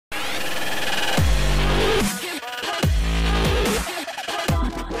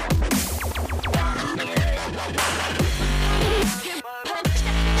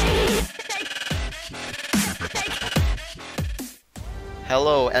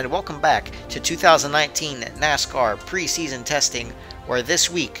and welcome back to 2019 NASCAR preseason testing, where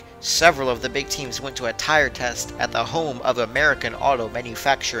this week several of the big teams went to a tire test at the home of American auto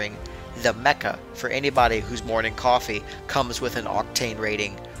manufacturing, the Mecca for anybody whose morning coffee comes with an octane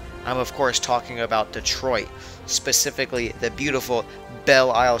rating. I'm of course talking about Detroit, specifically the beautiful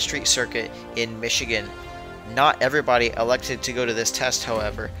Belle Isle Street Circuit in Michigan. Not everybody elected to go to this test,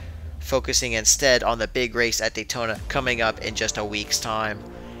 however, focusing instead on the big race at Daytona coming up in just a week's time.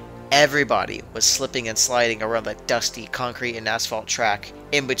 Everybody was slipping and sliding around the dusty concrete and asphalt track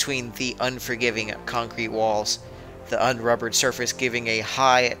in between the unforgiving concrete walls, the unrubbered surface giving a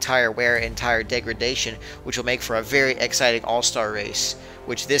high tire wear and tire degradation, which will make for a very exciting all-star race,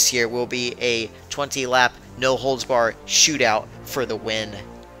 which this year will be a 20-lap no-holds-bar shootout for the win.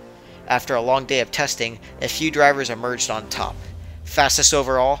 After a long day of testing, a few drivers emerged on top. Fastest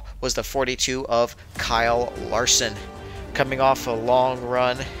overall was the 42 of Kyle Larson. Coming off a long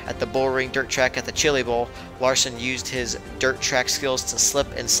run at the Bullring dirt track at the Chili Bowl, Larson used his dirt track skills to slip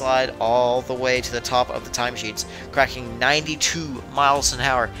and slide all the way to the top of the timesheets, cracking 92 miles an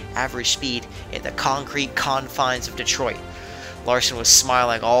hour average speed in the concrete confines of Detroit. Larson was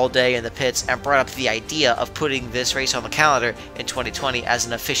smiling all day in the pits and brought up the idea of putting this race on the calendar in 2020 as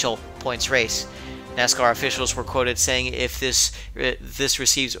an official points race. NASCAR officials were quoted saying if this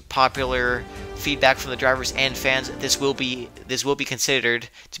receives popular feedback from the drivers and fans, this will be considered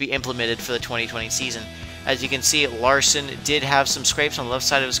to be implemented for the 2020 season. As you can see, Larson did have some scrapes on the left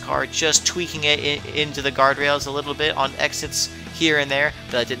side of his car, just tweaking it into the guardrails a little bit on exits here and there,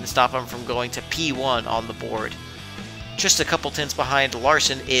 but that didn't stop him from going to P1 on the board. Just a couple tenths behind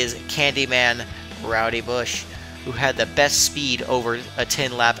Larson is Candyman Rowdy Busch, who had the best speed over a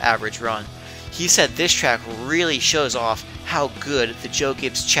 10-lap average run. He said this track really shows off how good the Joe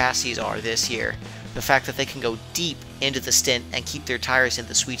Gibbs chassis are this year. The fact that they can go deep into the stint and keep their tires in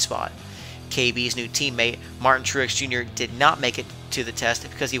the sweet spot. KB's new teammate, Martin Truex Jr., did not make it to the test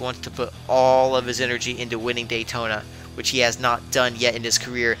because he wanted to put all of his energy into winning Daytona, which he has not done yet in his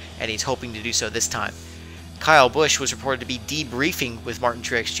career, and he's hoping to do so this time. Kyle Busch was reported to be debriefing with Martin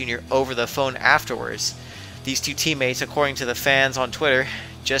Truex Jr. over the phone afterwards. These two teammates, according to the fans on Twitter,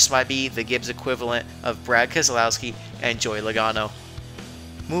 just might be the Gibbs equivalent of Brad Keselowski and Joey Logano.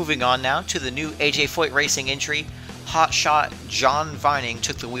 Moving on now to the new AJ Foyt Racing entry, hotshot John Vining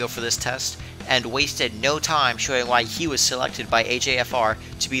took the wheel for this test and wasted no time showing why he was selected by AJFR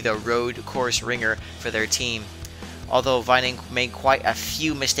to be the road course ringer for their team. Although Vining made quite a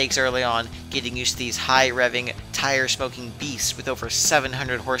few mistakes early on, getting used to these high-revving, tire-smoking beasts with over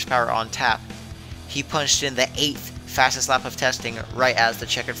 700 horsepower on tap, he punched in the 8th fastest lap of testing right as the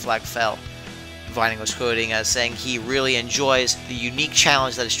checkered flag fell. Vining was quoting as saying he really enjoys the unique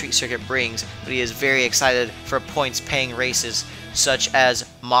challenge that a street circuit brings, but he is very excited for points-paying races such as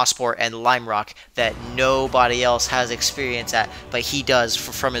Mosport and Lime Rock that nobody else has experience at, but he does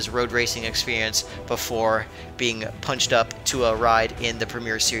from his road racing experience before being punched up to a ride in the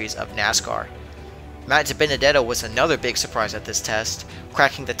Premier Series of NASCAR. Matt DiBenedetto was another big surprise at this test,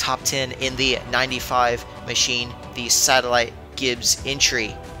 cracking the top 10 in the 95 machine, the Satellite Gibbs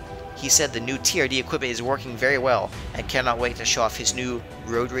entry. He said the new TRD equipment is working very well and cannot wait to show off his new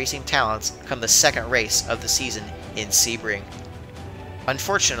road racing talents come the second race of the season in Sebring.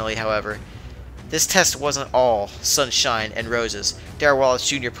 Unfortunately, however, this test wasn't all sunshine and roses. Darrell Wallace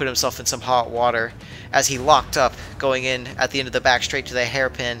Jr. put himself in some hot water as he locked up going in at the end of the back straight to the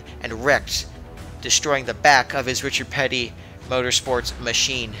hairpin and wrecked, destroying the back of his Richard Petty Motorsports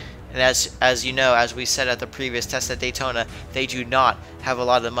machine. And as you know, as we said at the previous test at Daytona, they do not have a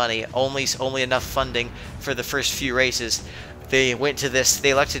lot of money, only enough funding for the first few races. They elected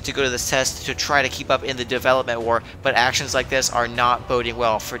to go to this test to try to keep up in the development war, but actions like this are not boding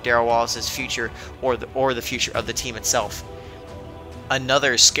well for Darrell Wallace's future or the future of the team itself.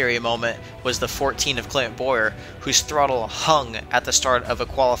 Another scary moment was the 14 of Clint Bowyer, whose throttle hung at the start of a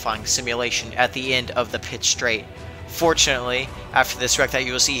qualifying simulation at the end of the pit straight. Fortunately, after this wreck that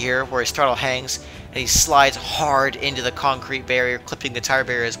you will see here, where his throttle hangs and he slides hard into the concrete barrier, clipping the tire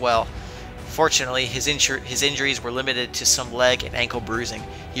barrier as well. Fortunately, his injuries were limited to some leg and ankle bruising.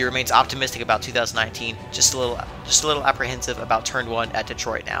 He remains optimistic about 2019, just a little apprehensive about Turn 1 at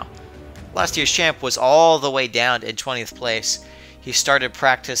Detroit now. Last year's champ was all the way down in 20th place. He started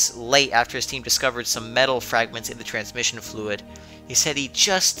practice late after his team discovered some metal fragments in the transmission fluid. He said he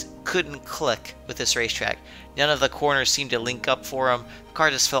just couldn't click with this racetrack. None of the corners seemed to link up for him. The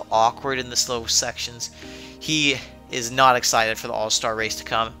car just felt awkward in the slow sections. He is not excited for the All-Star race to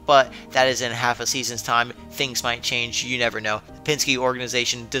come, but that is in half a season's time. Things might change, you never know. The Penske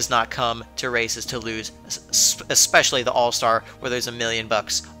organization does not come to races to lose, especially the All-Star where there's $1 million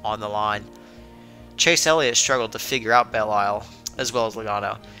on the line. Chase Elliott struggled to figure out Belle Isle, as well as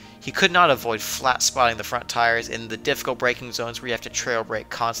Logano. He could not avoid flat spotting the front tires in the difficult braking zones where you have to trail brake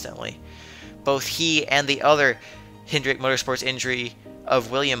constantly. Both he and the other Hendrick Motorsports injury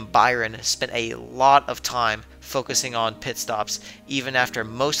of William Byron spent a lot of time focusing on pit stops, even after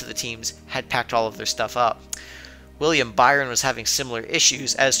most of the teams had packed all of their stuff up. William Byron was having similar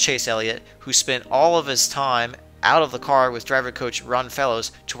issues as Chase Elliott, who spent all of his time out of the car with driver coach Ron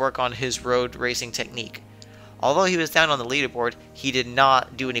Fellows to work on his road racing technique. Although he was down on the leaderboard, he did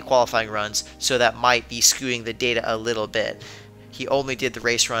not do any qualifying runs, so that might be skewing the data a little bit. He only did the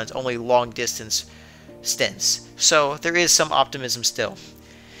race runs, only long distance stints, so there is some optimism still.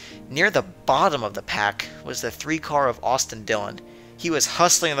 Near the bottom of the pack was the 3 car of Austin Dillon. He was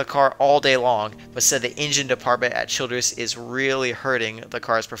hustling the car all day long, but said the engine department at Childress is really hurting the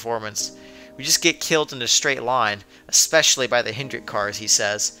car's performance. We just get killed in a straight line, especially by the Hendrick cars, he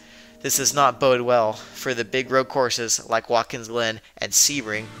says. This does not bode well for the big road courses like Watkins Glen and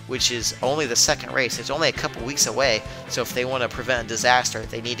Sebring, which is only the second race. It's only a couple weeks away, so if they want to prevent a disaster,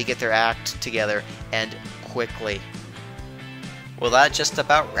 they need to get their act together, and quickly. Well, that just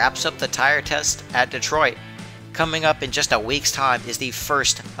about wraps up the tire test at Detroit. Coming up in just a week's time is the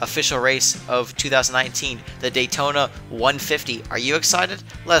first official race of 2019, the Daytona 150. Are you excited?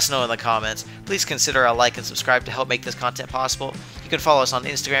 Let us know in the comments. Please consider a like and subscribe to help make this content possible. You can follow us on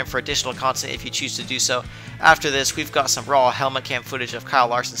Instagram for additional content if you choose to do so. After this, we've got some raw helmet cam footage of Kyle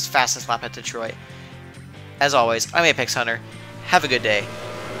Larson's fastest lap at Detroit. As always, I'm Apex Hunter. Have a good day.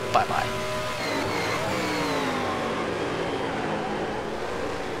 Bye-bye.